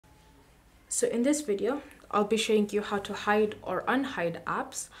So in this video, I'll be showing you how to hide or unhide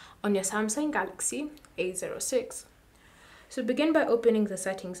apps on your Samsung Galaxy A06. So begin by opening the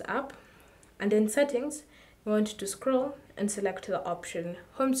Settings app, and in Settings, you want to scroll and select the option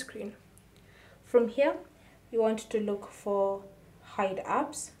Home Screen. From here, you want to look for Hide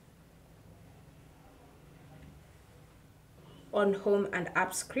Apps on Home and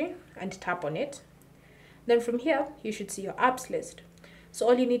App Screen and tap on it. Then from here, you should see your apps list. So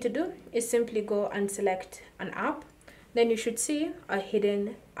all you need to do is simply go and select an app. Then you should see a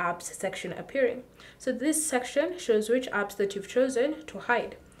hidden apps section appearing. So this section shows which apps that you've chosen to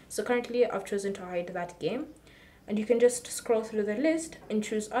hide. So currently I've chosen to hide that game. And you can just scroll through the list and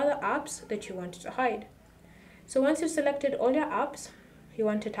choose other apps that you want to hide. So once you've selected all your apps, you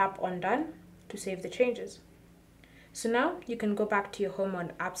want to tap on Done to save the changes. So now you can go back to your Home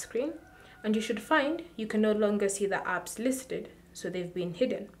on App screen, and you should find you can no longer see the apps listed, so they've been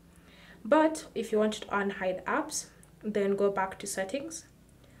hidden. But if you want to unhide apps, then go back to Settings,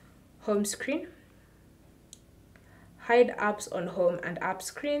 Home Screen, Hide Apps on Home and App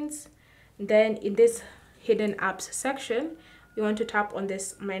Screens. Then in this Hidden Apps section, you want to tap on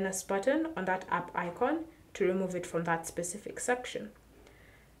this minus button on that app icon to remove it from that specific section.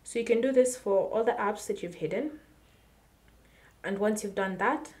 So you can do this for all the apps that you've hidden. And once you've done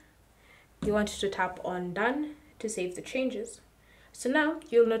that, you want to tap on Done to save the changes. So now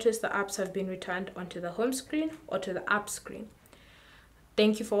you'll notice the apps have been returned onto the home screen or to the app screen.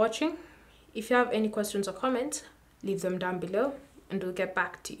 Thank you for watching. If you have any questions or comments, leave them down below and we'll get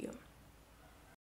back to you.